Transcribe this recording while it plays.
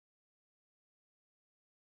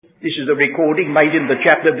This is a recording made in the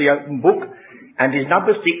chapter of the open book and is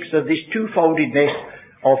number 6 of this two-foldedness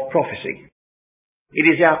of prophecy. It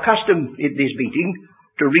is our custom in this meeting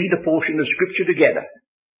to read a portion of Scripture together.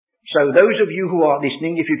 So those of you who are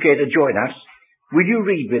listening, if you care to join us, will you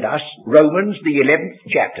read with us Romans, the 11th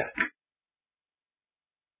chapter?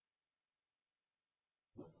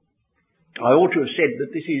 I ought to have said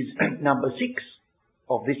that this is number 6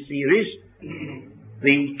 of this series,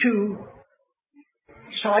 the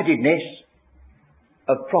two-sidedness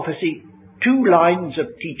of prophecy, two lines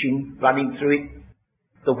of teaching running through it,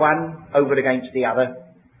 the one over against the other,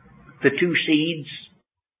 the two seeds,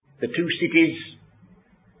 the two cities,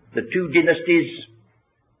 the two dynasties,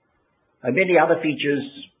 and many other features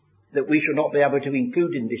that we shall not be able to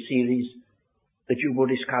include in this series that you will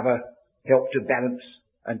discover help to balance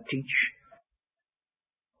and teach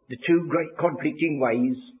the two great conflicting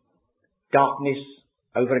ways, darkness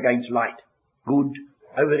over against light, good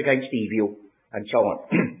over against evil, and so on.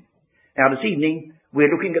 Now this evening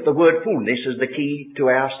we're looking at the word fullness as the key to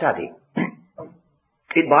our study.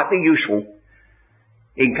 It might be useful,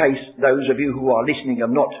 in case those of you who are listening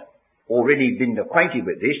have not already been acquainted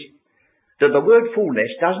with this, that the word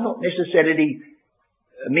fullness does not necessarily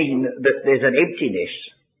mean that there's an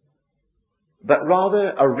emptiness, but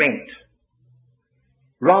rather a rent,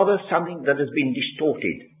 rather something that has been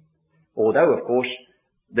distorted. Although, of course,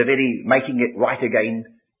 the very making it right again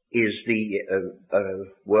is the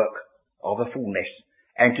work of a fullness.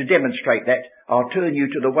 And to demonstrate that, I'll turn you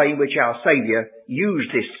to the way in which our Saviour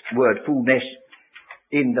used this word fullness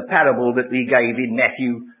in the parable that we gave in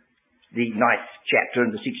Matthew, the 9th chapter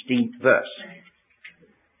and the 16th verse.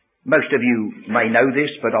 Most of you may know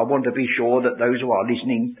this, but I want to be sure that those who are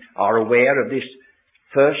listening are aware of this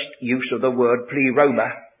first use of the word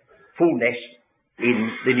pleroma, fullness,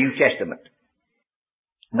 in the New Testament.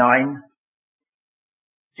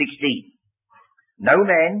 9:16. No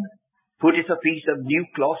man putteth a piece of new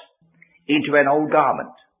cloth into an old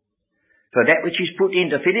garment, for that which is put in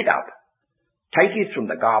to fit it up taketh from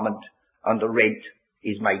the garment, and the rent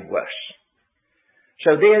is made worse.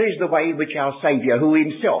 So there is the way in which our Saviour, who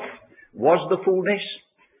himself was the fullness,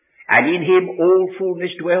 and in him all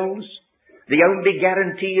fullness dwells, the only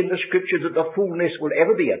guarantee in the Scriptures that the fullness will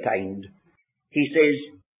ever be attained, he says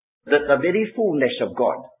that the very fullness of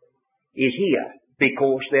God is here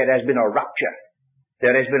because there has been a rupture,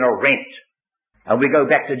 there has been a rent. And we go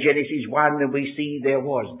back to Genesis 1 and we see there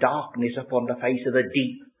was darkness upon the face of the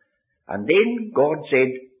deep. And then God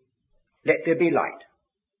said, let there be light.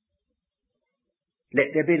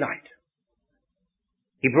 Let there be light.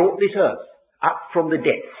 He brought this earth up from the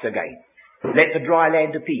depths again. Let the dry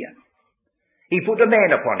land appear. He put a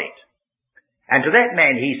man upon it. And to that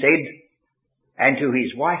man he said, and to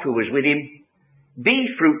his wife who was with him, be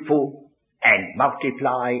fruitful and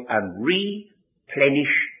multiply and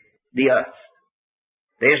replenish the earth.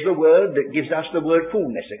 There's the word that gives us the word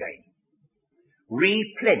fullness again.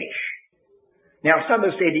 Replenish. Now some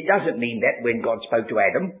have said it doesn't mean that when God spoke to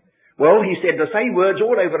Adam. Well, he said the same words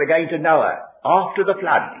all over again to Noah after the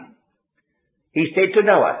flood. He said to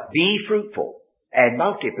Noah, be fruitful and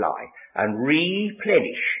multiply and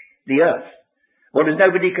replenish the earth. Well, there's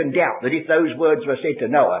nobody can doubt that if those words were said to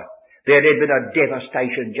Noah, there had been a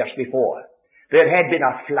devastation just before. There had been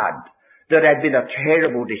a flood. There had been a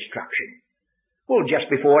terrible destruction. Well, just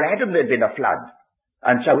before Adam there had been a flood.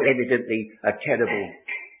 And so evidently a terrible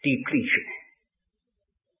depletion.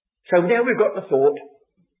 So now we've got the thought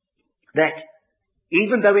that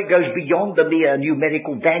even though it goes beyond the mere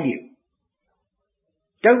numerical value,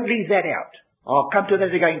 don't leave that out. I'll come to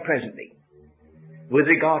that again presently with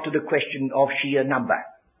regard to the question of sheer number.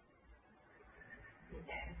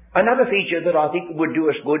 Another feature that I think would do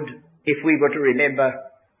us good if we were to remember,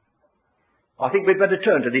 I think we'd better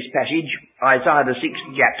turn to this passage, Isaiah the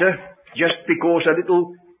 6th chapter, just because a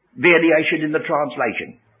little variation in the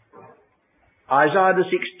translation. Isaiah the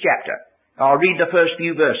 6th chapter. I'll read the first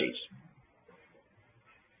few verses.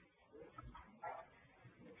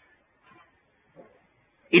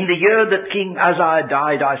 In the year that King Uzziah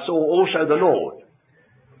died, I saw also the Lord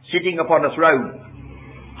sitting upon a throne,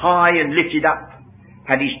 high and lifted up,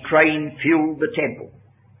 and his train filled the temple.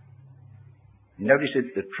 Notice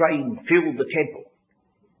that the train filled the temple.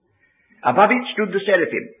 Above it stood the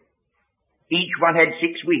seraphim. Each one had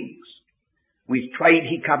 6 wings. With train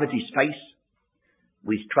he covered his face.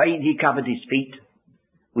 With train he covered his feet.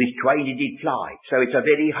 With train he did fly. So it's a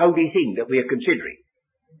very holy thing that we are considering.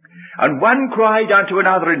 And one cried unto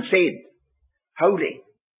another and said, Holy,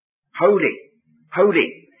 holy,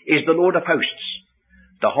 holy is the Lord of hosts.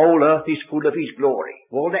 The whole earth is full of his glory.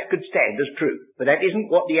 Well, that could stand as true, but that isn't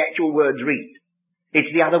what the actual words read.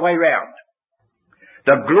 It's the other way round.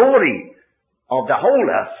 The glory of the whole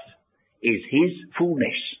earth is his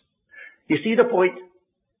fullness. You see the point?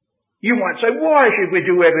 You might say, why should we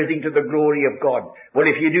do everything to the glory of God? Well,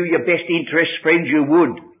 if you do your best interests, friends, you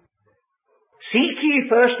would. Seek ye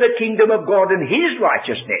first the kingdom of God and his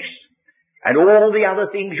righteousness, and all the other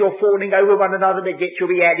things you're fawning over one another to get shall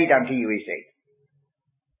be added unto you, he said.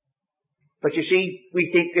 But you see, we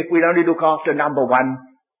think if we'll only look after number one,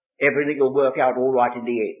 everything will work out all right in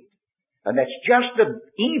the end. And that's just the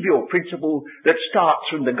evil principle that starts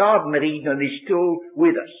from the Garden of Eden and is still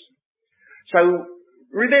with us. So,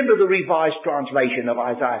 remember the Revised Translation of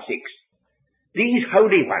Isaiah 6. These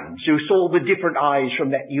holy ones who saw with different eyes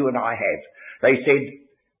from that you and I have, they said,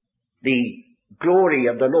 the glory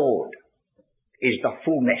of the Lord is the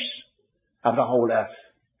fullness of the whole earth.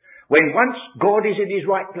 When once God is in his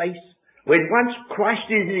right place, when once Christ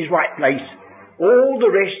is in his right place, all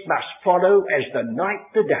the rest must follow as the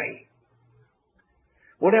night the day.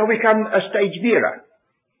 Well, now we come a stage nearer.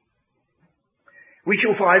 We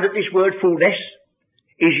shall find that this word fullness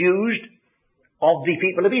is used of the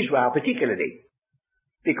people of Israel particularly,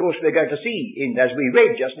 because we're going to see, as we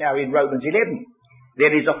read just now in Romans 11,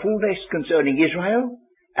 there is a fullness concerning Israel,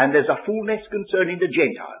 and there's a fullness concerning the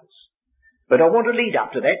Gentiles. But I want to lead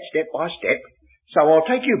up to that step by step, so I'll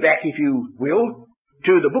take you back, if you will,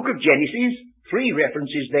 to the book of Genesis, 3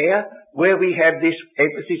 references there, where we have this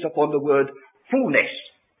emphasis upon the word fullness,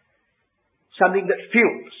 something that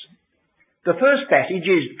fills. The first passage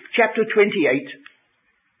is chapter 28,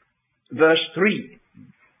 verse 3.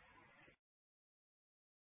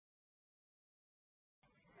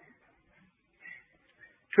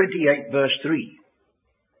 Verse 3.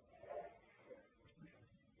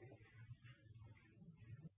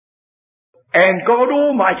 And God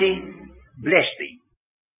Almighty bless thee.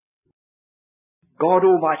 God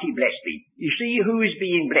Almighty bless thee. You see who is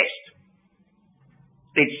being blessed?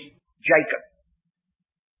 It's Jacob.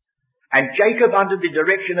 And Jacob, under the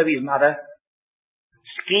direction of his mother,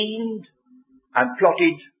 schemed and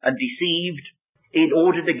plotted and deceived in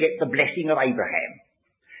order to get the blessing of Abraham.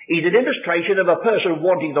 He's an illustration of a person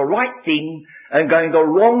wanting the right thing and going the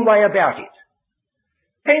wrong way about it.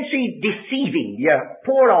 Fancy deceiving your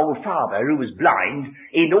poor old father who was blind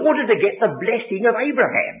in order to get the blessing of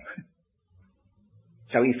Abraham.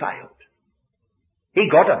 So he failed.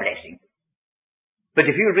 He got a blessing.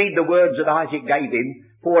 But if you read the words that Isaac gave him,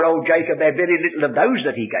 poor old Jacob had very little of those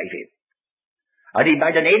that he gave him. And he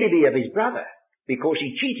made an enemy of his brother because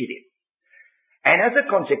he cheated him. And as a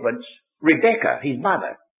consequence, Rebekah, his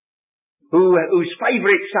mother, whose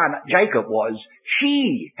favourite son Jacob was,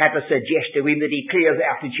 she had to suggest to him that he clears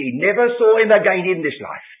out, and she never saw him again in this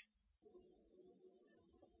life.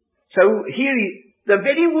 So here, the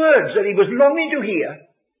very words that he was longing to hear,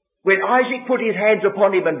 when Isaac put his hands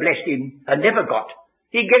upon him and blessed him, and never got,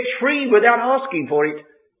 he gets free without asking for it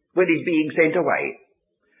when he's being sent away.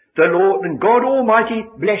 The Lord and God Almighty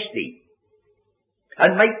bless thee,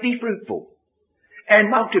 and make thee fruitful, and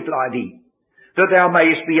multiply thee, that thou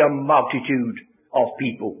mayest be a multitude of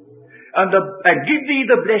people, and give thee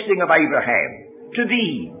the blessing of Abraham, to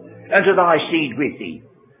thee, and to thy seed with thee,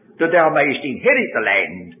 that thou mayest inherit the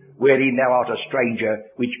land wherein thou art a stranger,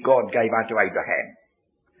 which God gave unto Abraham.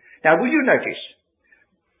 Now, will you notice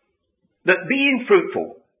that being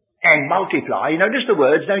fruitful and multiply, you notice the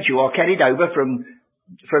words, don't you, are carried over from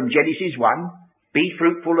Genesis 1, be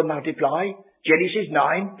fruitful and multiply. Genesis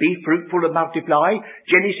 9, be fruitful and multiply.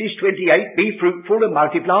 Genesis 28, be fruitful and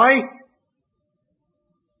multiply.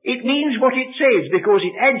 It means what it says because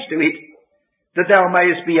it adds to it that thou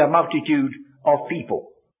mayest be a multitude of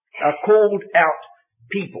people, a called out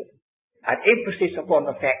people. An emphasis upon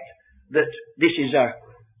the fact that this is a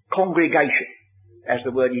congregation, as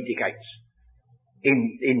the word indicates,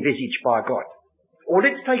 envisaged by God. Or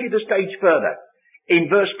let's take it a stage further. In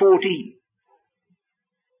verse 14,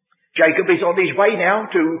 Jacob is on his way now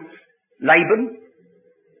to Laban.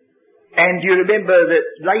 And you remember that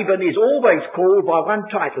Laban is always called by one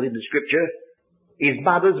title in the scripture, his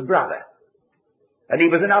mother's brother. And he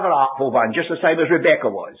was another artful one, just the same as Rebekah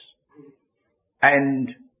was. And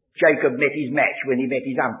Jacob met his match when he met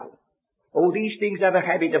his uncle. All these things have a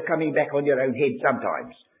habit of coming back on your own head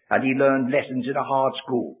sometimes. And he learned lessons in a hard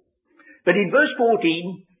school. But in verse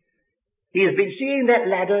 14, he has been seeing that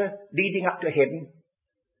ladder leading up to heaven.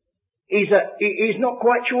 He's not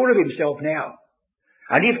quite sure of himself now.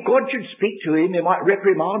 And if God should speak to him, he might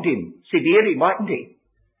reprimand him severely, mightn't he?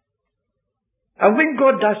 And when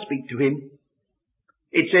God does speak to him,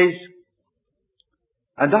 it says,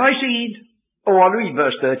 and thy seed, I'll read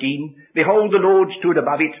verse 13, behold, the Lord stood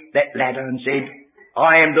above it, that ladder, and said,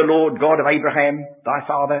 I am the Lord God of Abraham, thy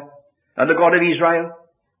father, and the God of Israel,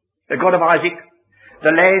 the God of Isaac. The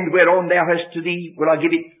land whereon thou hast to thee will I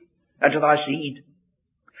give it unto thy seed,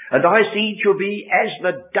 and thy seed shall be as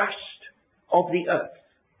the dust of the earth.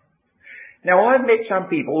 Now, I've met some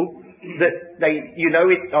people that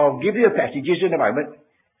I'll give you the passages in a moment.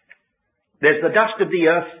 There's the dust of the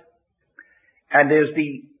earth, and there's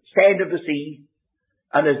the sand of the sea,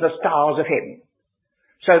 and there's the stars of heaven.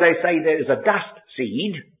 So they say there's a dust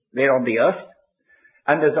seed there on the earth,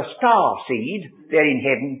 and there's a star seed there in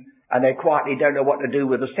heaven, and they quietly don't know what to do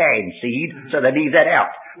with the sand seed, so they leave that out.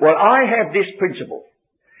 Well, I have this principle.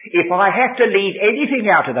 If I have to leave anything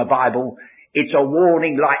out of the Bible, it's a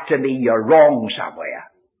warning light to me you're wrong somewhere.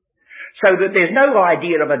 So that there's no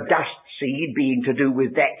idea of a dust seed being to do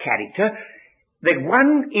with that character. The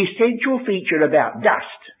one essential feature about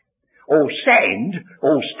dust, or sand,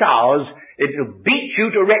 or stars, it'll beat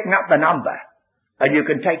you to reckon up the number. And you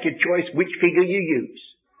can take your choice which figure you use.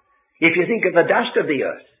 If you think of the dust of the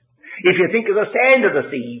earth, if you think of the sand of the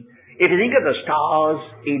sea, if you think of the stars,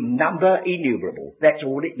 in number innumerable. That's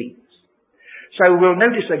all it means. So we'll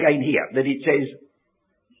notice again here that it says,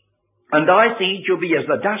 and thy seed shall be as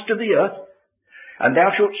the dust of the earth, and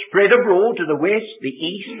thou shalt spread abroad to the west, the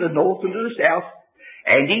east, the north, and to the south,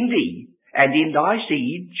 and in thee, and in thy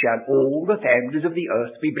seed shall all the families of the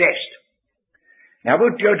earth be blessed. Now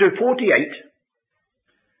we'll go to 48,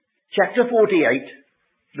 chapter 48,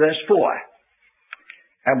 verse 4,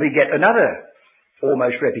 and we get another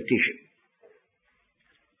almost repetition.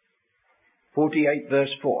 48,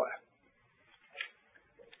 verse 4.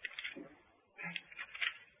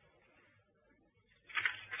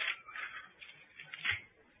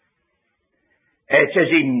 It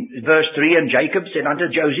says in verse 3, and Jacob said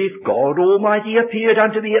unto Joseph, God Almighty appeared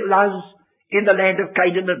unto me at Luz in the land of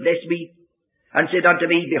Canaan, and blessed me, and said unto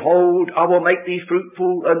me, Behold, I will make thee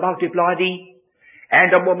fruitful and multiply thee,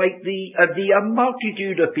 and I will make thee of thee a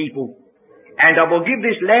multitude of people, and I will give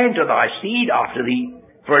this land to thy seed after thee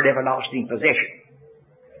for an everlasting possession.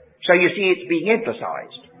 So you see, it's being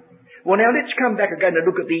emphasized. Well, now let's come back again and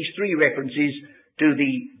look at these three references to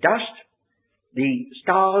the dust, the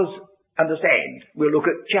stars, and the sand. We'll look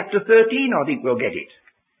at chapter 13, I think we'll get it,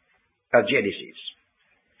 of Genesis.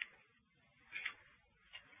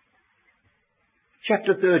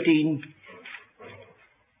 Chapter 13,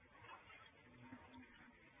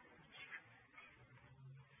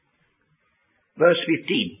 verse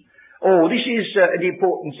 15. Oh, this is an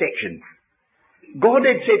important section. God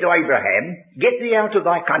had said to Abraham, Get thee out of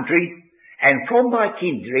thy country, and from thy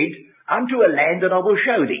kindred, unto a land that I will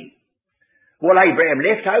show thee. Well, Abraham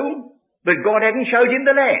left home, but God hadn't showed him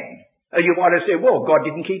the land. And you might have said, well, God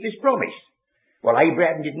didn't keep his promise. Well,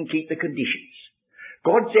 Abraham didn't keep the conditions.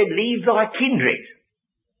 God said, leave thy kindred.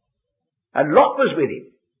 And Lot was with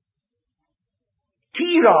him.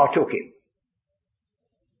 Terah took him.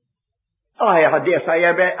 I dare say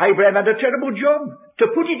Abraham had a terrible job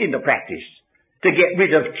to put it into practice, to get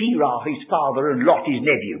rid of Terah, his father, and Lot, his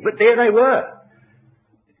nephew. But there they were.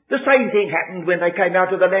 The same thing happened when they came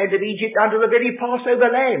out of the land of Egypt under the very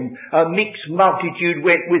Passover lamb. A mixed multitude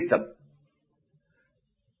went with them.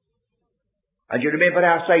 And you remember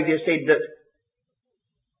our Saviour said that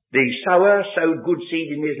the sower sowed good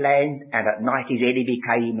seed in his land, and at night his enemy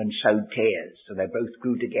came and sowed tares, and they both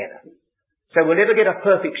grew together. So we'll never get a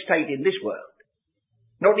perfect state in this world.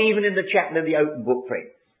 Not even in the chapter of the open book,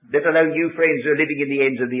 friends. Let alone you friends who are living in the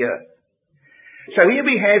ends of the earth. So here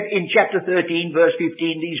we have in chapter 13, verse 15,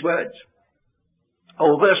 these words.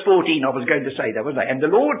 Oh, verse 14, I was going to say that, wasn't I? And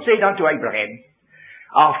the Lord said unto Abraham,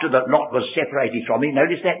 after that Lot was separated from him,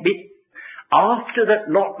 notice that bit? After that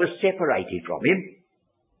Lot was separated from him,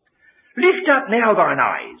 lift up now thine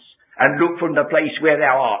eyes, and look from the place where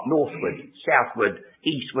thou art, northward, southward,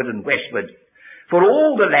 eastward, and westward. For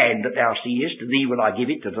all the land that thou seest, to thee will I give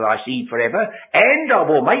it to thy seed forever, and I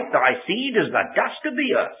will make thy seed as the dust of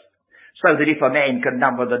the earth, so that if a man can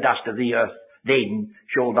number the dust of the earth, then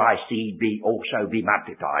shall thy seed also be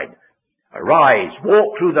multiplied. Arise,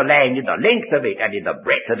 walk through the land in the length of it and in the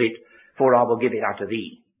breadth of it, for I will give it unto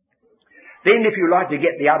thee. Then if you like to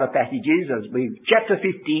get the other passages, as chapter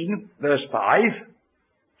 15, verse 5,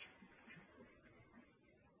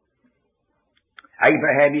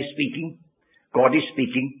 Abraham is speaking, God is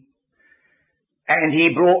speaking, and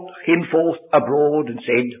he brought him forth abroad and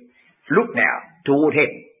said, Look now toward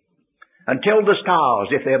heaven, and tell the stars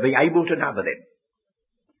if they'll be able to number them.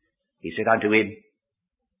 He said unto him,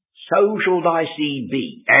 So shall thy seed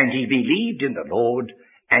be. And he believed in the Lord,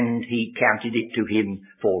 and he counted it to him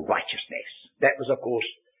for righteousness. That was, of course,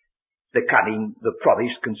 the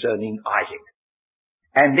promise concerning Isaac.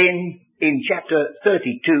 And then in chapter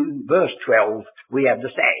 32, verse 12, we have the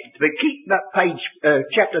sand. But keep that page,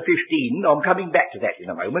 chapter 15. I'm coming back to that in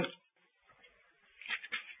a moment.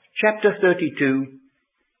 Chapter 32,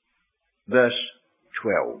 verse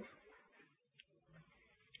 12.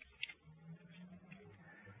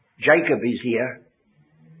 Jacob is here.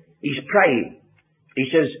 He's praying. He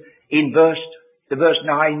says in verse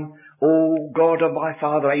 9, O God of my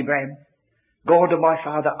father Abraham, God of my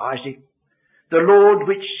father Isaac, the Lord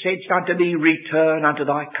which saidst unto me, return unto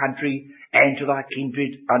thy country and to thy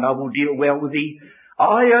kindred, and I will deal well with thee.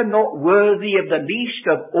 I am not worthy of the least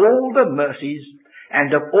of all the mercies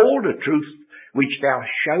and of all the truth which thou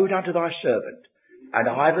showed unto thy servant. And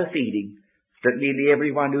I have a feeling that nearly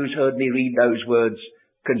everyone who's heard me read those words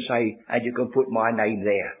can say, and you can put my name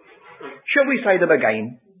there. Shall we say them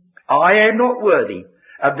again? I am not worthy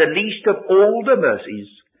of the least of all the mercies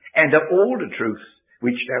and of all the truth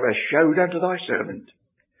which thou hast showed unto thy servant.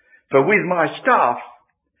 For with my staff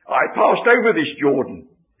I passed over this Jordan,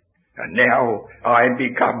 and now I am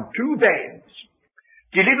become two bands.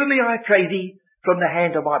 Deliver me, I pray thee, from the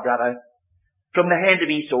hand of my brother, from the hand of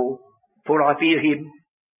Esau, for I fear him,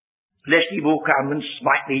 lest he will come and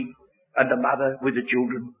smite me and the mother with the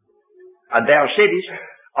children. And thou saidest,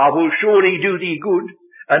 I will surely do thee good,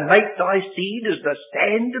 and make thy seed as the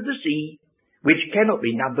sand of the sea, which cannot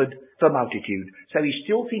be numbered for multitude. So he's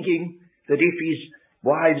still thinking that if his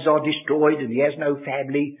wives are destroyed and he has no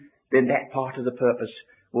family, then that part of the purpose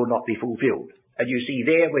will not be fulfilled. And you see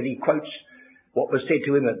there when he quotes what was said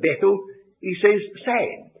to him at Bethel, he says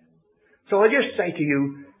sand. So I just say to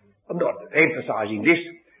you, I'm not emphasizing this,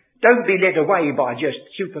 don't be led away by just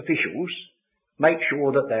superficials. Make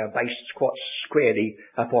sure that they are based quite squarely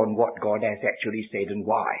upon what God has actually said and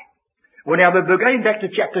why. Well, now we're going back to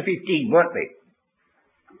chapter 15, weren't we?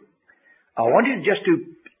 I wanted just to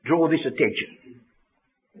draw this attention.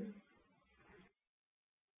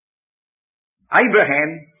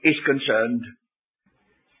 Abraham is concerned.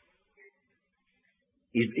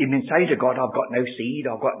 He's been saying to God, I've got no seed,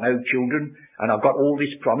 I've got no children, and I've got all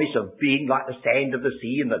this promise of being like the sand of the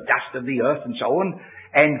sea and the dust of the earth and so on.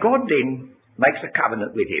 And God then makes a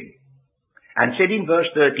covenant with him and said in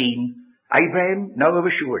verse 13, Abraham, know of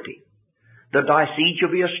a surety that thy seed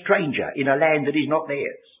shall be a stranger in a land that is not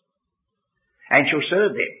theirs, and shall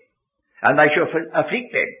serve them, and they shall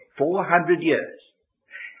afflict them 400 years.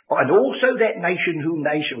 And also that nation whom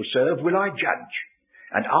they shall serve will I judge,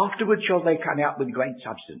 and afterwards shall they come out with great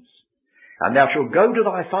substance. And thou shalt go to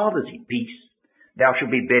thy fathers in peace, thou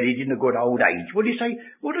shalt be buried in a good old age. Well, you say,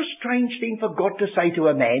 what a strange thing for God to say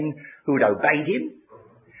to a man who'd obeyed him,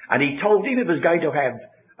 and he told him he was going to have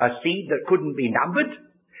a seed that couldn't be numbered,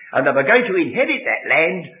 and they were going to inherit that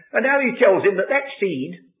land, and now he tells him that that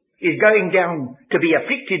seed is going down to be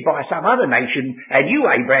afflicted by some other nation, and you,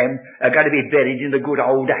 Abraham, are going to be buried in the good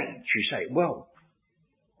old age. You say, well,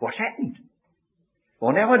 what's happened?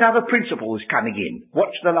 Well, now another principle is coming in.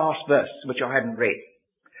 Watch the last verse, which I haven't read.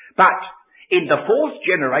 But in the fourth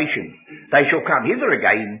generation they shall come hither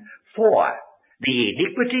again, for the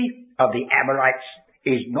iniquity of the Amorites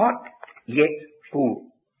is not yet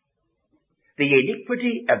full. The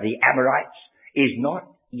iniquity of the Amorites is not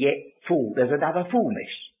yet full. There's another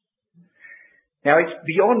fullness. Now, it's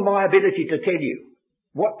beyond my ability to tell you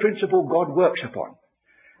what principle God works upon.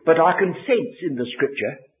 But I can sense in the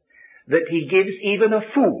Scripture that he gives even a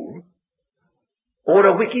fool or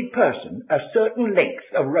a wicked person a certain length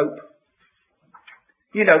of rope.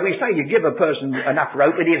 You know, we say you give a person enough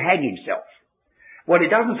rope and he'll hang himself. Well, it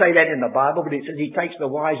doesn't say that in the Bible, but it says he takes the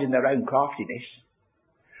wise in their own craftiness.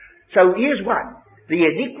 So here's one. The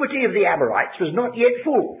iniquity of the Amorites was not yet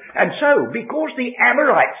full. And so, because the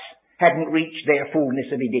Amorites hadn't reached their fullness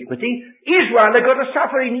of iniquity, Israel had got to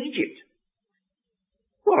suffer in Egypt.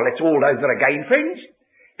 Well, it's all over again, friends.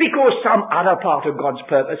 Because some other part of God's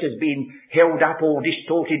purpose has been held up or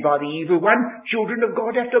distorted by the evil one, children of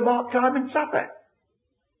God have to mark time and suffer.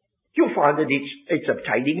 You'll find that it's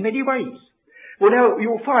obtaining in many ways. Well, now,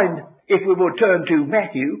 you'll find, if we will turn to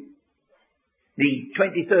Matthew, the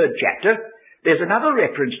 23rd chapter, there's another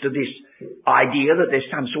reference to this idea that there's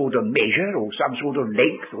some sort of measure or some sort of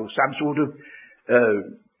length or some sort of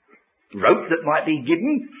rope that might be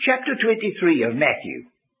given. Chapter 23 of Matthew.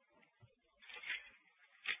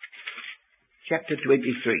 Chapter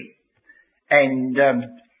 23 and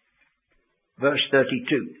verse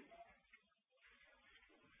 32.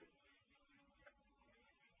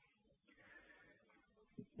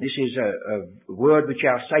 This is a word which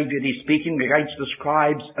our Saviour is speaking against the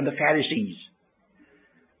scribes and the Pharisees.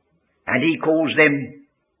 And he calls them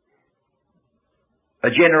a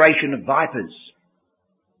generation of vipers.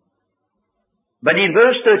 But in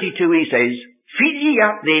verse 32 he says, fill ye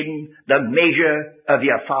up then the measure of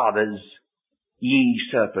your fathers, ye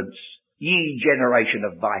serpents, ye generation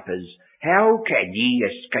of vipers. How can ye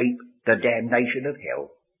escape the damnation of hell?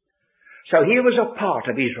 So here was a part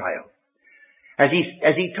of Israel. As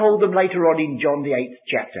he told them later on in John the 8th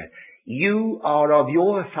chapter, you are of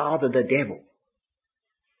your father the devil.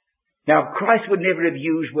 Now Christ would never have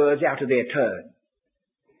used words out of their turn.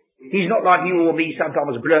 He's not like you or me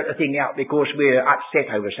sometimes blurt a thing out because we're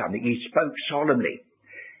upset over something. He spoke solemnly.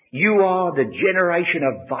 You are the generation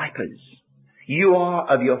of vipers. You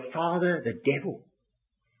are of your father the devil.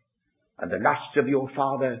 And the lusts of your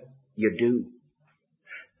father you do.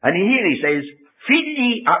 And here he says, fill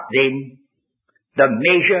ye up then the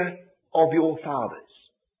measure of your fathers.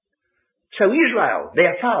 So Israel,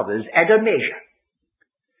 their fathers, had a measure.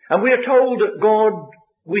 And we are told that God,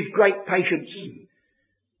 with great patience,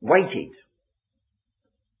 waited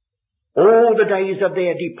all the days of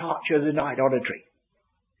their departure in idolatry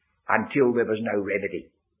until there was no remedy.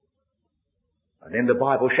 And then the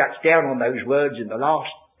Bible shuts down on those words in the last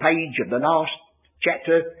page of the last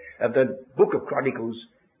chapter of the book of Chronicles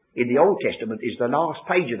in the Old Testament is the last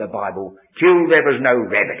page of the Bible, till there was no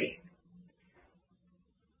remedy.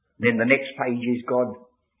 Then the next page is God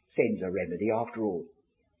sends a remedy after all.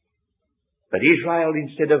 But Israel,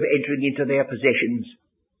 instead of entering into their possessions,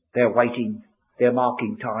 they're waiting, they're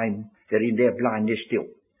marking time, they're in their blindness still.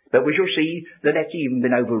 But we shall see that that's even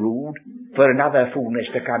been overruled for another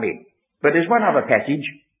fullness to come in. But there's one other passage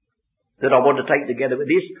that I want to take together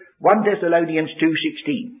with this, 1 Thessalonians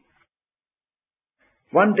 2:16.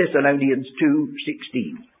 1 Thessalonians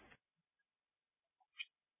 2:16.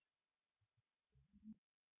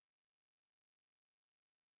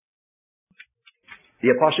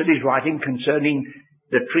 The apostle is writing concerning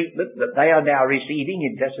the treatment that they are now receiving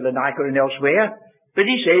in Thessalonica and elsewhere. But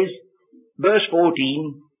he says, verse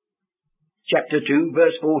 14, chapter 2,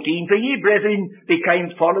 verse 14, for ye, brethren,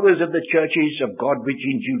 became followers of the churches of God which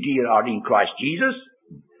in Judea are in Christ Jesus.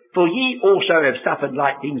 For ye also have suffered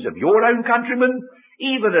like things of your own countrymen,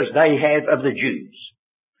 even as they have of the Jews,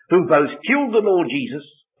 who both killed the Lord Jesus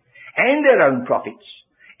and their own prophets,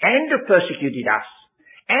 and have persecuted us,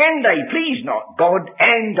 and they please not God,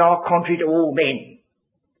 and are contrary to all men.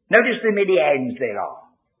 Notice the many ands there are.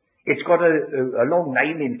 It's got a long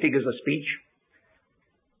name in figures of speech.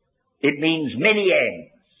 It means many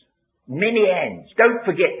ands. Many ands. Don't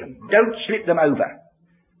forget them. Don't slip them over.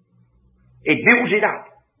 It builds it up.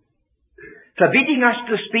 Forbidding us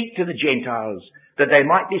to speak to the Gentiles that they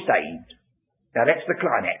might be saved. Now that's the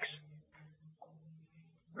climax.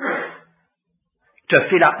 To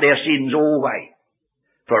fill up their sins always.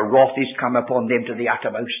 For wrath is come upon them to the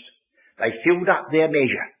uttermost. They filled up their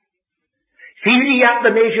measure. Fill ye up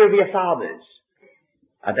the measure of your fathers.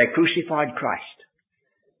 And they crucified Christ.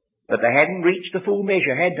 But they hadn't reached the full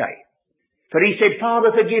measure, had they? For he said,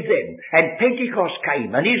 Father, forgive them. And Pentecost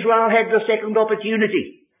came, and Israel had the second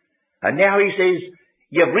opportunity. And now he says,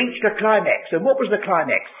 you've reached a climax. And what was the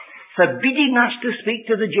climax? Forbidding us to speak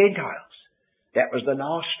to the Gentiles. That was the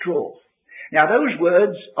last straw. Now those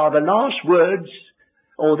words are the last words,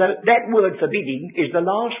 or that word forbidding is the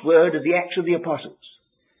last word of the Acts of the Apostles.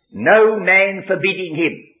 No man forbidding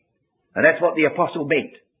him. And that's what the apostle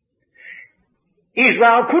meant.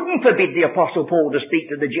 Israel couldn't forbid the apostle Paul to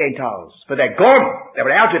speak to the Gentiles, for they're gone. They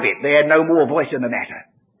were out of it. They had no more voice in the matter.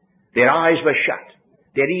 Their eyes were shut.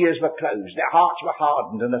 Their ears were closed. Their hearts were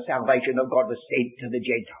hardened, and the salvation of God was sent to the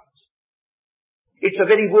Gentiles. It's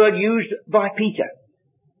the very word used by Peter.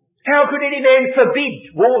 How could any man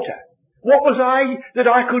forbid water? What was I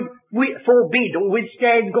that I could forbid or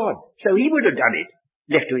withstand God? So he would have done it,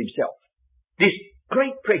 left to himself. This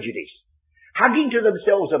great prejudice, hugging to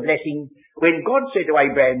themselves a blessing, when God said to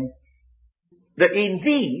Abraham, that in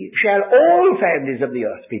thee shall all families of the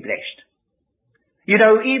earth be blessed. You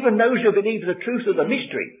know, even those who believe the truth of the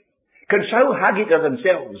mystery can so hug it to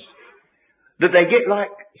themselves that they get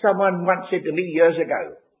like someone once said to me years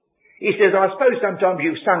ago. He says, I suppose sometimes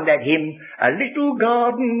you've sung that hymn, a little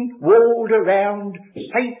garden walled around,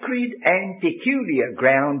 sacred and peculiar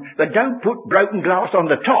ground, but don't put broken glass on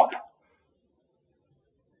the top.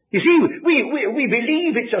 You see, we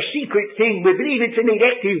believe it's a secret thing, we believe it's an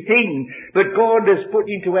elective thing, but God has put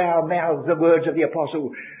into our mouths the words of the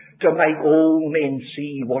apostle to make all men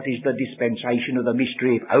see what is the dispensation of the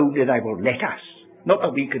mystery, if only they will let us. Not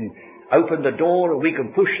that we can open the door, or we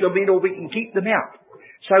can push them in, or we can keep them out.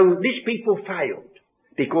 So this people failed,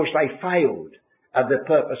 because they failed of the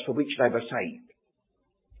purpose for which they were saved.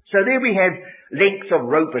 So there we have lengths of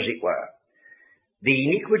rope, as it were. The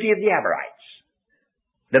iniquity of the Amorites,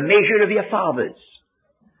 the measure of your fathers,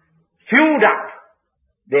 filled up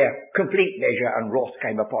their complete leisure, and wrath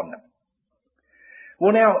came upon them.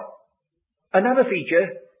 Well, now, another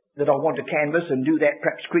feature that I want to canvass, and do that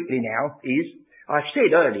perhaps quickly now, is, I've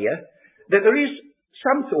said earlier, that there is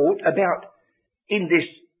some thought about, in this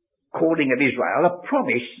calling of Israel, a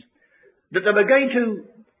promise that they were going to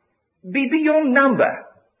be beyond number.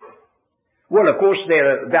 Well, of course,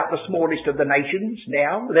 they're about the smallest of the nations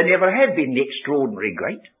now. They never have been the extraordinary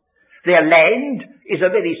great. Their land is a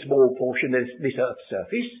very small portion of this earth's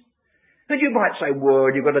surface. And you might say,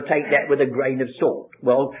 word, you've got to take that with a grain of salt.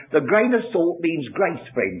 Well, the grain of salt means grace,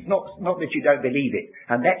 friends, not that you don't believe it.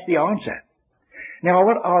 And that's the answer. Now,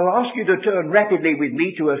 I'll ask you to turn rapidly with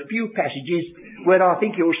me to a few passages where I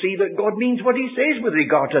think you'll see that God means what he says with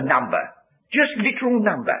regard to number. Just literal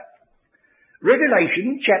number.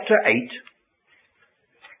 Revelation chapter 8.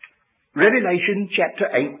 Revelation chapter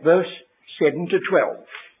 8, verse 7 to 12.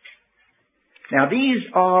 Now, these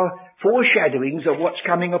are foreshadowings of what's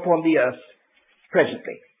coming upon the earth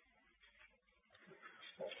presently.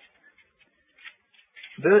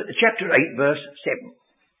 Chapter 8, verse 7.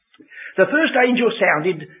 The first angel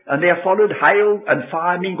sounded, and there followed hail and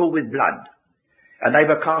fire mingled with blood, and they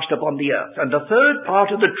were cast upon the earth. And the third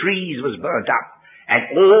part of the trees was burnt up,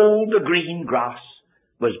 and all the green grass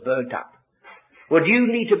was burnt up. Well, do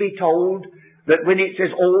you need to be told that when it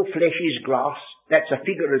says all flesh is grass, that's a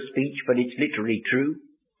figure of speech, but it's literally true?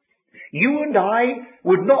 You and I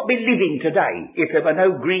would not be living today if there were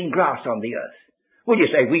no green grass on the earth. Will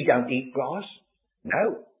you say, we don't eat grass?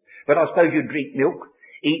 No. But I suppose you drink milk,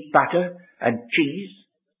 eat butter and cheese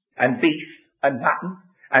and beef and mutton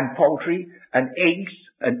and poultry and eggs.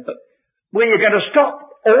 And where you're going to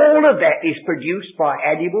stop, all of that is produced by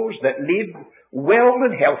animals that live well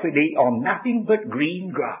and healthily on nothing but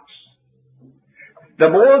green grass. The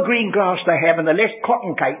more green grass they have and the less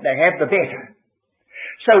cotton cake they have, the better.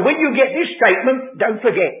 So when you get this statement, don't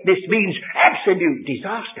forget, this means absolute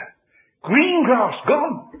disaster. Green grass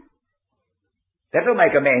gone. That'll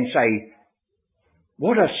make a man say,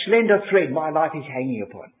 what a slender thread my life is hanging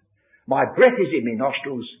upon. My breath is in my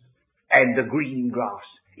nostrils, and the green grass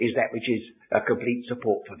is that which is a complete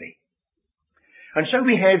support for me. And so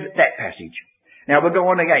we have that passage. Now we'll go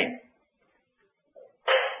on again.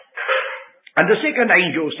 And the second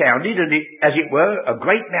angel sounded, and as it were, a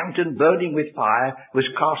great mountain burning with fire was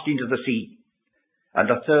cast into the sea. And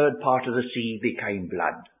the third part of the sea became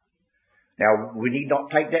blood. Now, we need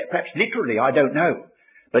not take that perhaps literally, I don't know.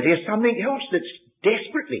 But there's something else that's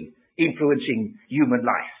desperately influencing human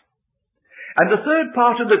life. And the third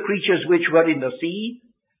part of the creatures which were in the sea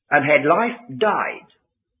and had life died.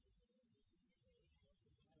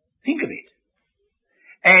 Think of it.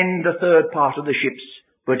 And the third part of the ships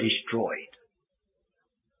were destroyed.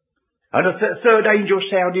 And the third angel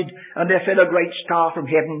sounded, and there fell a great star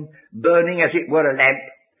from heaven, burning as it were a lamp,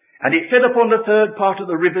 and it fell upon the third part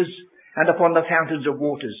of the rivers, and upon the fountains of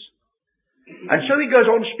waters. And so he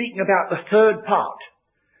goes on speaking about the third part.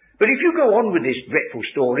 But if you go on with this dreadful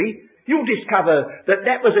story, you'll discover that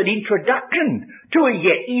that was an introduction to a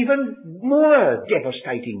yet even more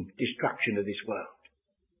devastating destruction of this world.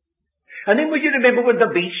 And then will you remember when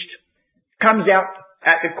the beast comes out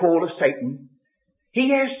at the call of Satan, he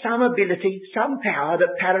has some ability, some power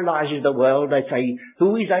that paralyzes the world. They say,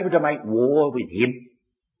 who is able to make war with him?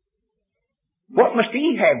 What must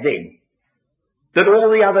he have then? That all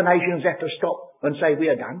the other nations have to stop and say, we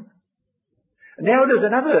are done. Now there's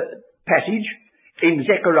another passage in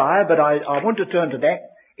Zechariah, but I want to turn to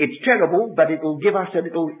that. It's terrible, but it will give us a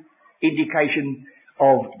little indication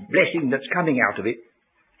of blessing that's coming out of it.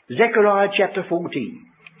 Zechariah chapter 14.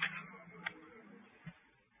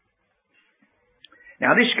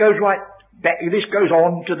 Now this goes right back, this goes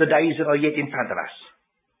on to the days that are yet in front of us.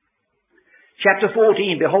 Chapter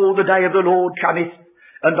 14, behold, the day of the Lord cometh,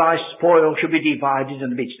 and thy spoil shall be divided in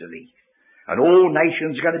the midst of thee. And all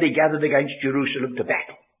nations are going to be gathered against Jerusalem to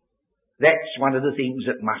battle. That's one of the things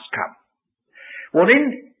that must come. Well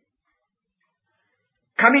then,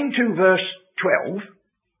 coming to verse 12,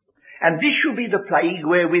 and this shall be the plague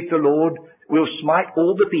wherewith the Lord will smite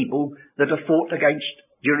all the people that have fought against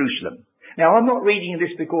Jerusalem. Now, I'm not reading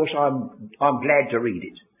this because I'm glad to read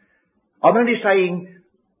it. I'm only saying,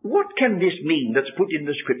 what can this mean that's put in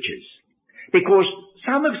the scriptures? Because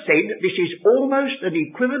some have said that this is almost an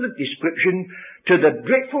equivalent description to the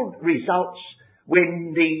dreadful results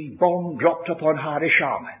when the bomb dropped upon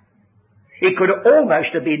Hiroshima. It could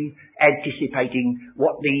almost have been anticipating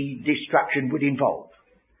what the destruction would involve.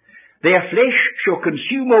 Their flesh shall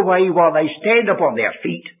consume away while they stand upon their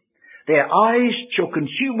feet. Their eyes shall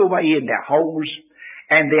consume away in their holes,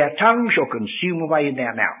 and their tongue shall consume away in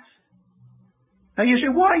their mouth. Now you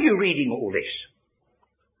say, why are you reading all this?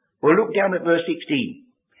 Well, look down at verse 16.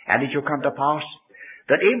 And it shall come to pass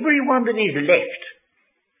that everyone that is left,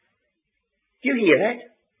 do you hear that?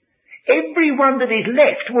 Everyone that is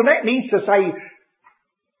left, well, that means to say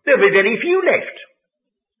there'll be very few left.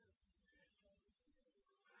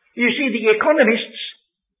 You see, the economists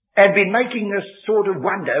have been making us sort of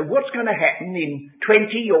wonder what's going to happen in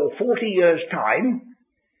 20 or 40 years' time,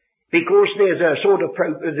 because there's a sort of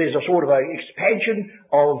expansion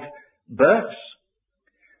of births.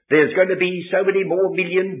 There's going to be so many more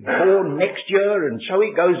million born next year, and so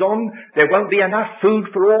it goes on. There won't be enough food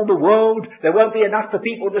for all the world. There won't be enough for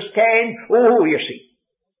people to stand. Oh, you see.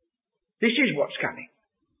 This is what's coming.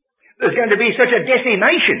 There's going to be such a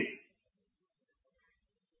decimation.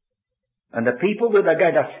 And the people that are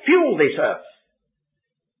going to fill this earth,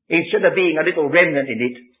 instead of being a little remnant in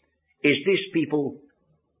it, is this people,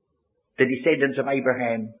 the descendants of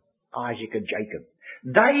Abraham, Isaac and Jacob.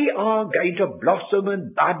 They are going to blossom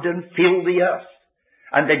and bud and fill the earth.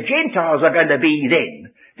 And the Gentiles are going to be then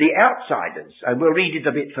the outsiders. And we'll read it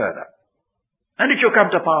a bit further. And it shall come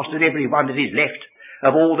to pass that every one that is left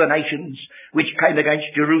of all the nations which came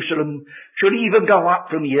against Jerusalem shall even go up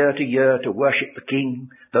from year to year to worship the King,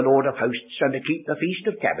 the Lord of hosts, and to keep the Feast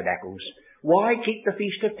of Tabernacles. Why keep the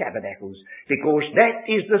Feast of Tabernacles? Because that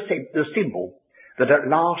is the symbol that at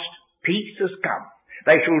last peace has come.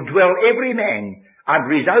 They shall dwell every man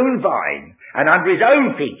under his own vine and under his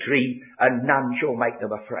own fig tree, and none shall make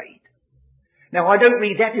them afraid. Now, I don't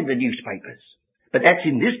read that in the newspapers, but that's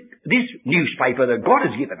in this newspaper that God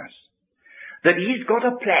has given us. That he's got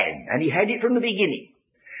a plan, and he had it from the beginning.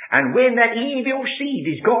 And when that evil seed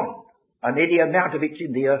is gone, and any amount of it's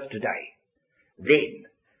in the earth today, then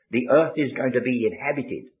the earth is going to be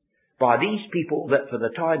inhabited by these people that for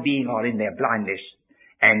the time being are in their blindness,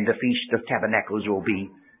 and the Feast of Tabernacles will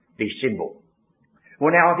be the symbol.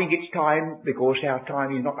 Well, now I think it's time, because our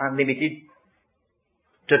time is not unlimited,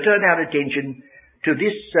 to turn our attention to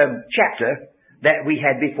this chapter that we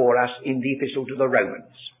had before us in the Epistle to the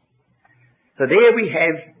Romans. So there we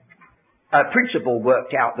have a principle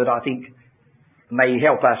worked out that I think may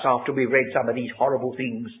help us after we've read some of these horrible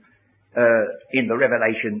things in the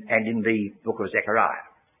Revelation and in the book of Zechariah.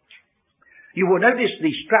 You will notice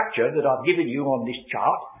the structure that I've given you on this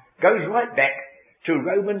chart goes right back to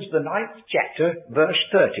Romans the 9th chapter, verse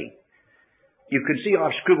 30. You can see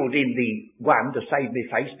I've scribbled in the one to save me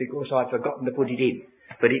face because I've forgotten to put it in.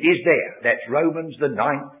 But it is there. That's Romans the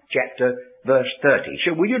 9th chapter, verse 30.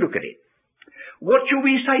 So will you look at it? What shall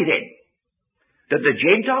we say then? That the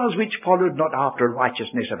Gentiles which followed not after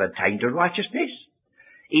righteousness have attained to righteousness,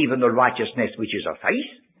 even the righteousness which is of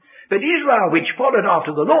faith. But Israel which followed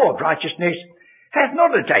after the law of righteousness hath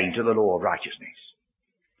not attained to the law of righteousness.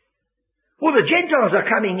 Well, the Gentiles are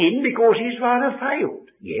coming in because Israel have failed.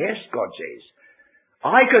 Yes, God says.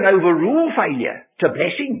 I can overrule failure to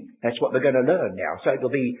blessing. That's what we're going to learn now. So it'll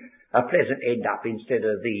be a pleasant end up instead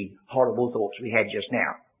of the horrible thoughts we had just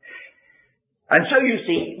now. And so you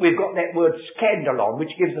see, we've got that word scandalon,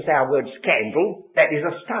 which gives us our word scandal. That is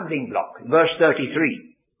a stumbling block. Verse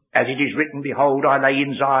 33. As it is written, behold, I lay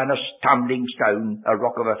in Zion a stumbling stone, a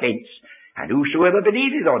rock of offence, and whosoever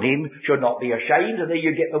believeth on him shall not be ashamed. And then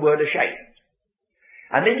you get the word ashamed.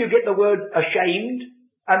 And then you get the word ashamed,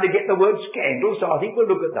 and you get the word scandal. So I think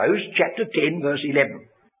we'll look at those. Chapter 10, verse 11.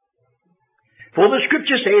 For the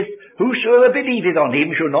scripture says, whosoever believeth on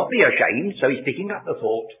him shall not be ashamed. So he's picking up the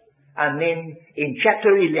thought. And then in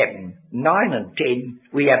chapter 11, 9 and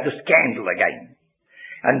 10, we have the scandal again.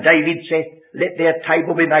 And David said, let their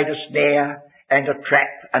table be made a snare, and a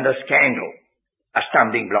trap, and a scandal, a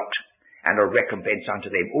stumbling block, and a recompense unto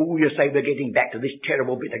them. Oh, you say we're getting back to this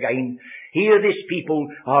terrible bit again. Here this people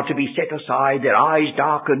are to be set aside, their eyes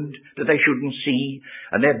darkened, that they shouldn't see,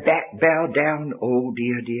 and their back bowed down. Oh,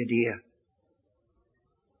 dear, dear, dear.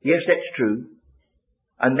 Yes, that's true.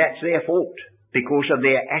 And that's their fault, because of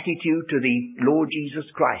their attitude to the Lord Jesus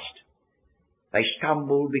Christ. They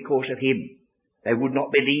stumbled because of him. They would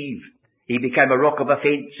not believe. He became a rock of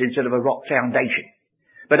offence instead of a rock foundation.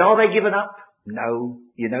 But are they given up? No,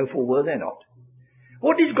 you know full well they're not.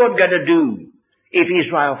 What is God going to do if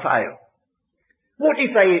Israel fail? What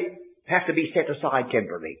if they have to be set aside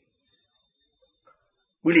temporarily?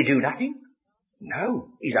 Will he do nothing?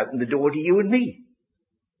 No, he's opened the door to you and me.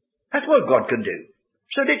 That's what God can do.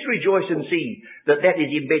 So let's rejoice and see that that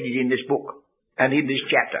is embedded in this book and in this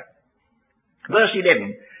chapter. Verse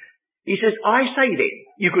 11, he says, I say then.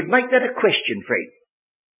 You could make that a question, friend.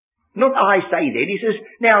 Not I say then. He says,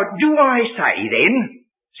 now do I say then?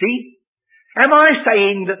 See? Am I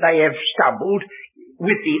saying that they have stumbled?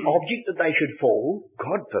 with the object that they should fall?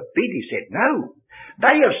 God forbid, he said. No.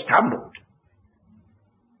 They have stumbled.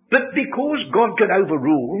 But because God can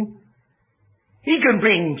overrule, he can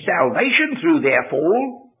bring salvation through their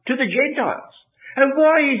fall to the Gentiles. And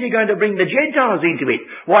why is he going to bring the Gentiles into it?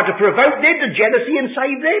 Why, to provoke them to jealousy and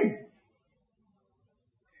save them.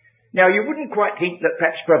 Now, you wouldn't quite think that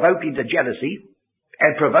perhaps provoking to jealousy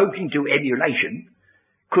and provoking to emulation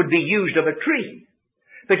could be used of a tree.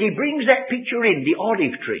 But he brings that picture in, the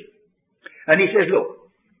olive tree. And he says,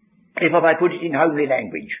 look, if I put it in homely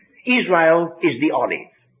language, Israel is the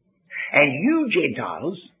olive. And you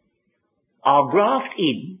Gentiles are grafted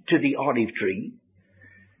into the olive tree,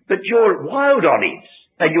 but you're wild olives,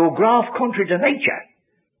 and you're graft contrary to nature.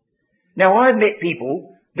 Now, I've met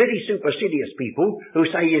people, very superstitious people, who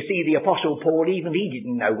say, you see, the Apostle Paul, even he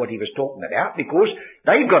didn't know what he was talking about, because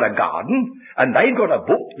they've got a garden, and they've got a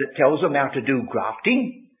book that tells them how to do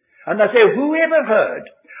grafting. And they say, whoever heard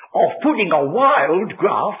of putting a wild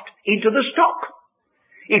graft into the stock?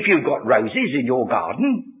 If you've got roses in your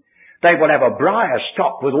garden, they will have a briar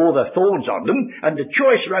stock with all the thorns on them, and the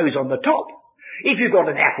choice rose on the top. If you've got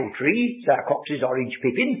an apple tree, say a Cox's orange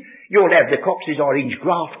pippin, you'll have the Cox's orange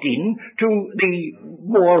graft in to the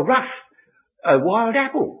more rough wild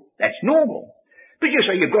apple. That's normal. But you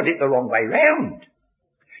say you've got it the wrong way round.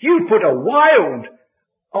 You put a wild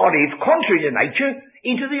olive, contrary to nature,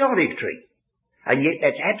 into the olive tree. And yet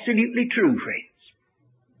that's absolutely true, friends.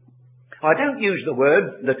 I don't use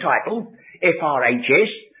the title,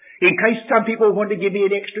 FRHS, in case some people want to give me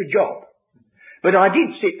an extra job. But I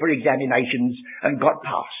did sit for examinations and got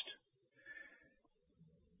passed.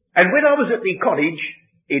 And when I was at the college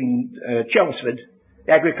in Chelmsford,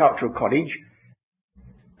 the Agricultural College,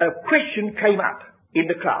 a question came up in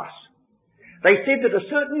the class. They said that a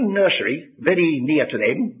certain nursery, very near to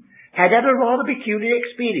them, had a rather peculiar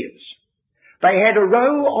experience. They had a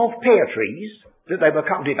row of pear trees that they were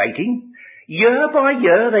cultivating. Year by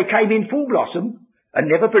year they came in full blossom and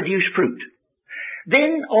never produced fruit.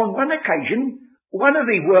 Then on one occasion, one of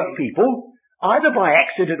the work people, either by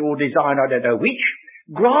accident or design, I don't know which,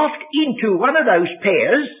 grafted into one of those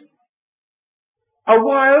pears a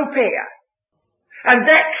wild pear. And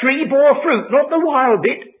that tree bore fruit, not the wild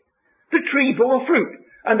bit. The tree bore fruit.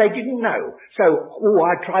 And they didn't know. So,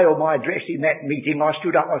 I trailed my address in that meeting. I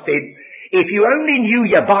stood up and I said, if you only knew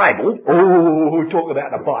your Bible, talk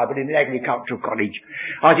about the Bible in the Agricultural College.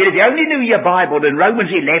 I said, if you only knew your Bible and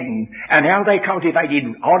Romans 11 and how they cultivated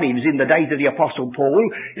olives in the days of the Apostle Paul,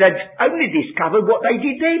 they'd only discovered what they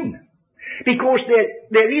did then. Because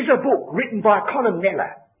there is a book written by Colin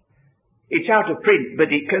Neller. It's out of print,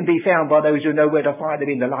 but it can be found by those who know where to find them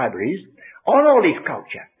in the libraries, on olive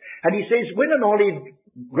culture. And he says, when an olive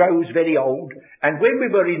grows very old, and when we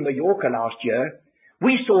were in Mallorca last year,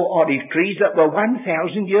 we saw olive trees that were 1,000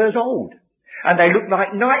 years old. And they looked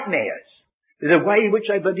like nightmares. The way in which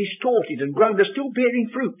they were distorted and grown, they're still bearing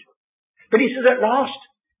fruit. But he says, at last,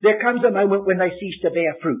 there comes a moment when they cease to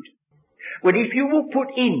bear fruit. When if you will put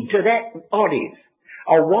into that olive,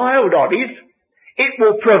 a wild olive, it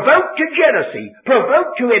will provoke to jealousy,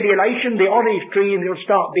 provoke to emulation the olive tree, and it'll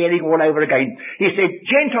start bearing all over again. He said,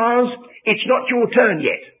 Gentiles, it's not your turn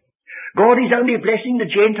yet. God is only blessing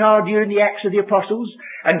the Gentile during the Acts of the Apostles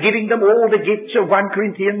and giving them all the gifts of 1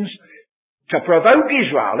 Corinthians to provoke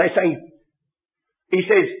Israel. He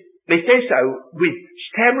says so, with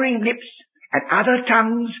stammering lips and other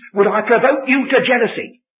tongues will I provoke you to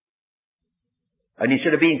jealousy. And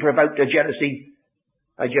instead of being provoked to jealousy,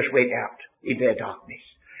 they just went out in their darkness.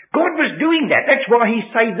 God was doing that. That's why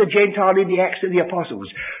he saved the Gentile in the Acts of the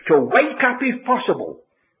Apostles, to wake up, if possible,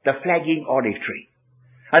 the flagging olive tree.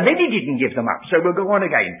 And then he didn't give them up, so we'll go on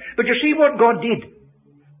again. But you see what God did?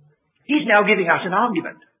 He's now giving us an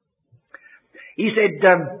argument. He said,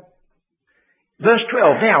 verse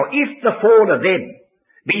 12, now, if the fall of them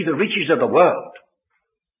be the riches of the world,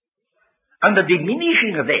 and the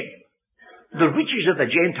diminishing of them, the riches of the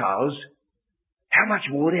Gentiles, how much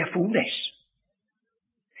more their fullness?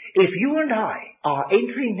 If you and I are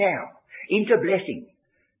entering now into blessing,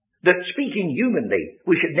 that speaking humanly,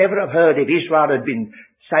 we should never have heard if Israel had been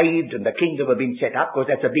saved and the kingdom had been set up,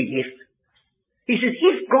 because that's a big if. He says,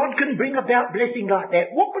 if God can bring about blessing like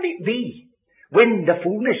that, what will it be when the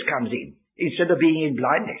fullness comes in, instead of being in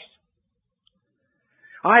blindness?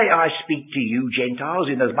 I speak to you,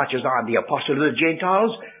 Gentiles, inasmuch as I'm the apostle of the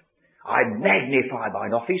Gentiles. I magnify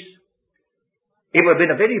mine office. It would have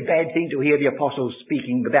been a very bad thing to hear the apostle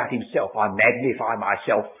speaking about himself. I magnify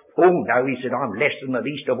myself. Oh no, he said, I'm less than the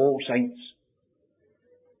least of all saints.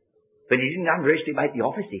 But he didn't underestimate the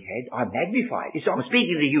office he had. I magnify it. He said, I'm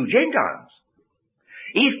speaking to you Gentiles.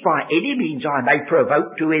 If by any means I may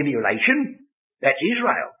provoke to emulation, that's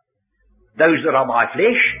Israel, those that are my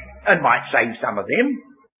flesh, and might save some of them.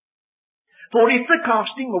 For if the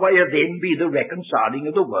casting away of them be the reconciling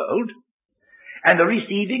of the world, and the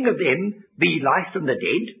receiving of them be life from the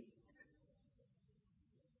dead,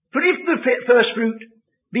 for if the first fruit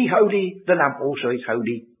be holy, the lump also is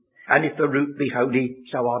holy, and if the root be holy,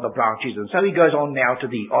 so are the branches. And so he goes on now to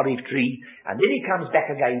the olive tree, and then he comes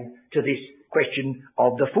back again to this question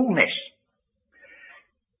of the fullness.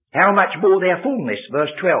 How much more their fullness,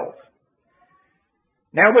 verse 12.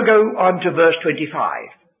 Now we'll go on to verse 25.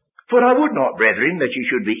 For I would not, brethren, that ye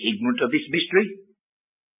should be ignorant of this mystery,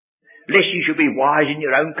 lest ye should be wise in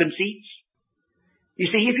your own conceits. You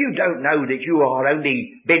see, if you don't know that you are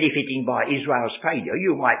only benefiting by Israel's failure,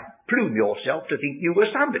 you might plume yourself to think you were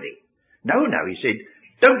somebody. No, he said,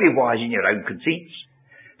 don't be wise in your own conceits.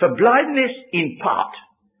 For blindness in part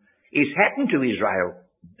is happened to Israel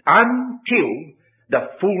until the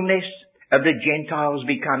fullness of the Gentiles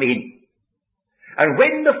be come in. And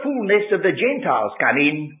when the fullness of the Gentiles come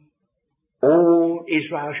in, all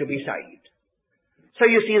Israel shall be saved. So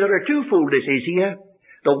you see, there are two fullnesses here.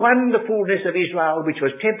 The one, the fullness of Israel, which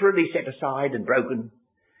was temporarily set aside and broken.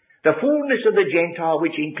 The fullness of the Gentile,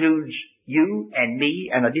 which includes you and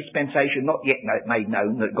me, and a dispensation not yet made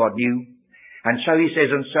known that God knew. And so he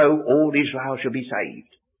says, and so all Israel shall be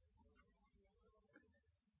saved.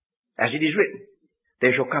 As it is written,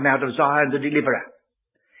 there shall come out of Zion the deliverer,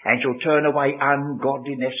 and shall turn away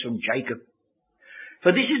ungodliness from Jacob.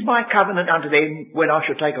 For this is my covenant unto them, when I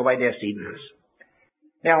shall take away their sins.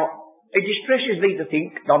 Now, it distresses me to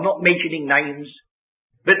think, I'm not mentioning names,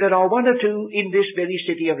 but there are one or two in this very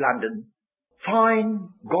city of London, fine,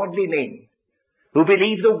 godly men, who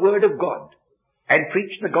believe the word of God and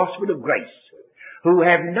preach the gospel of grace, who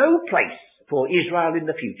have no place for Israel in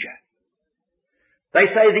the future.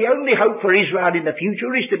 They say the only hope for Israel in the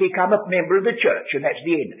future is to become a member of the church, and that's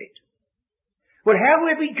the end of it. Well, how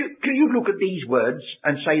can you look at these words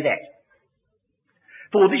and say that?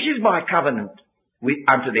 For this is my covenant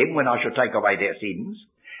unto them when I shall take away their sins,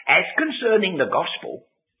 as concerning the gospel,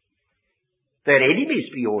 their enemies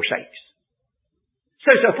for your sakes.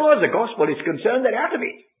 So far as the gospel is concerned, they're out of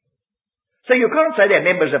it. So you can't say they're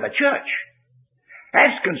members of a church.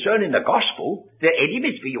 As concerning the gospel, they're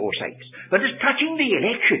enemies for your sakes. But as touching the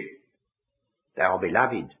election, they are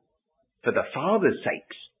beloved for the Father's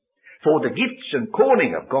sakes. For the gifts and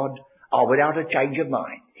calling of God are without a change of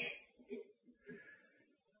mind.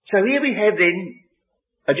 So here we have then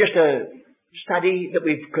just a study that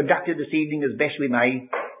we've conducted this evening as best we may,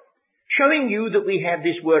 showing you that we have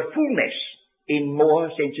this word fullness in more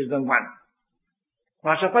senses than one.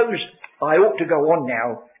 I suppose I ought to go on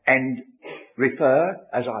now and refer,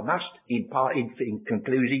 as I must in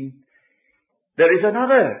concluding, there is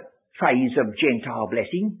another phase of Gentile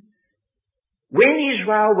blessing. When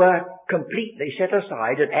Israel were completely set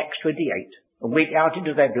aside at Acts 28 and went out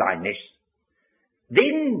into their blindness,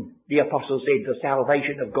 then the apostle said the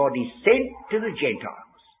salvation of God is sent to the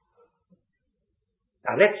Gentiles.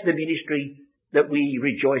 Now that's the ministry that we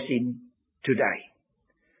rejoice in today.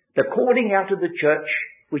 The calling out of the church,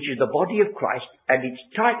 which is the body of Christ, and its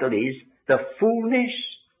title is the fullness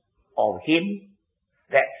of him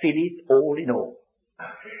that filleth all in all.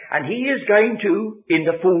 And he is going to, in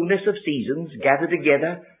the fullness of seasons, gather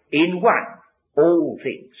together in one all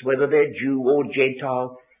things, whether they're Jew or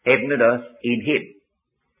Gentile, heaven and earth, in him.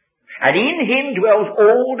 And in him dwells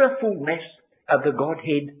all the fullness of the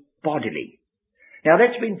Godhead bodily. Now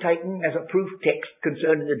that's been taken as a proof text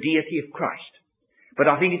concerning the deity of Christ. But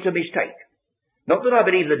I think it's a mistake. Not that I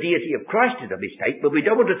believe the deity of Christ is a mistake, but we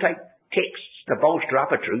don't want to take texts to bolster up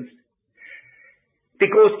a truth.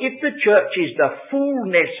 Because if the church is the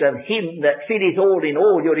fullness of him that filleth all in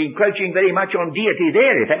all, you're encroaching very much on deity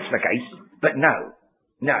there, if that's the case. But no.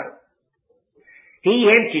 He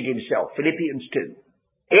emptied himself, Philippians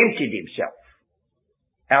 2. Emptied himself.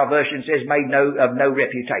 Our version says made of no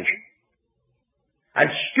reputation. And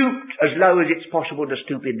stooped as low as it's possible to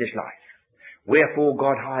stoop in this life. Wherefore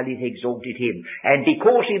God highly exalted him. And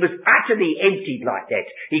because he was utterly emptied like that,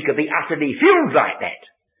 he could be utterly filled like that.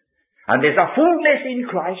 And there's a fullness in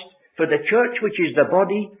Christ for the church which is the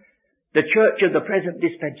body, the church of the present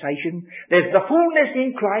dispensation. There's the fullness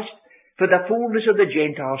in Christ for the fullness of the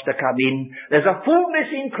Gentiles to come in. There's a fullness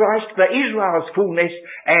in Christ for Israel's fullness,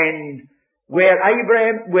 and where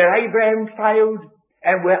Abraham failed,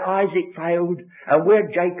 and where Isaac failed, and where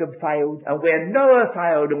Jacob failed, and where Noah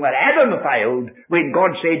failed, and where Adam failed, when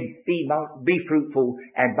God said, be fruitful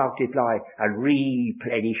and multiply and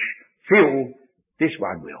replenish, fill, this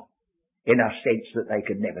one will, in a sense that they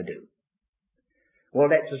could never do. Well,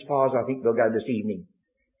 that's as far as I think we'll go this evening.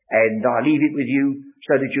 And I leave it with you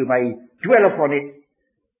so that you may dwell upon it,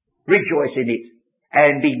 rejoice in it,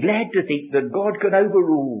 and be glad to think that God can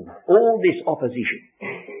overrule all this opposition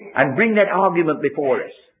and bring that argument before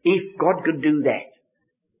us. If God could do that,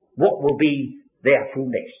 what will be their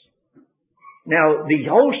fullness? Now, the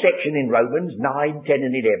whole section in Romans 9, 10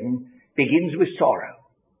 and 11 begins with sorrow.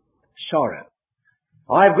 Sorrow.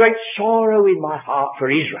 I have great sorrow in my heart for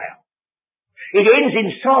Israel. It ends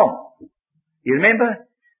in song. You remember?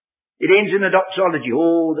 It ends in a doxology,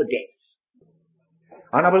 all the depths.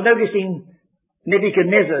 And I was noticing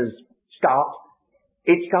Nebuchadnezzar's start.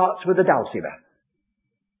 It starts with a dulcimer.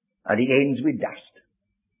 And it ends with dust.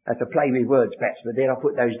 That's a play with words, perhaps, but then I'll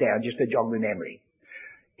put those down just to jog the memory.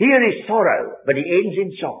 Here is sorrow, but it ends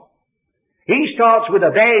in song. He starts with a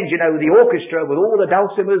band, the orchestra with all the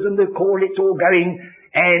dulcimers and the cornets all going,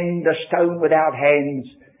 and the stone without hands,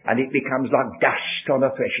 and it becomes like dust on a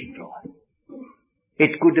threshing floor.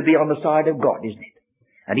 It's good to be on the side of God, isn't it?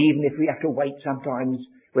 And even if we have to wait sometimes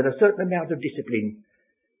with a certain amount of discipline,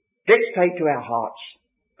 let's take to our hearts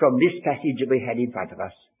from this passage that we had in front of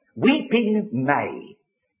us, weeping may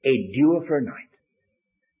endure for a night.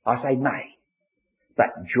 I say may, but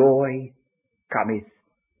joy cometh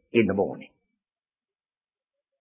in the morning.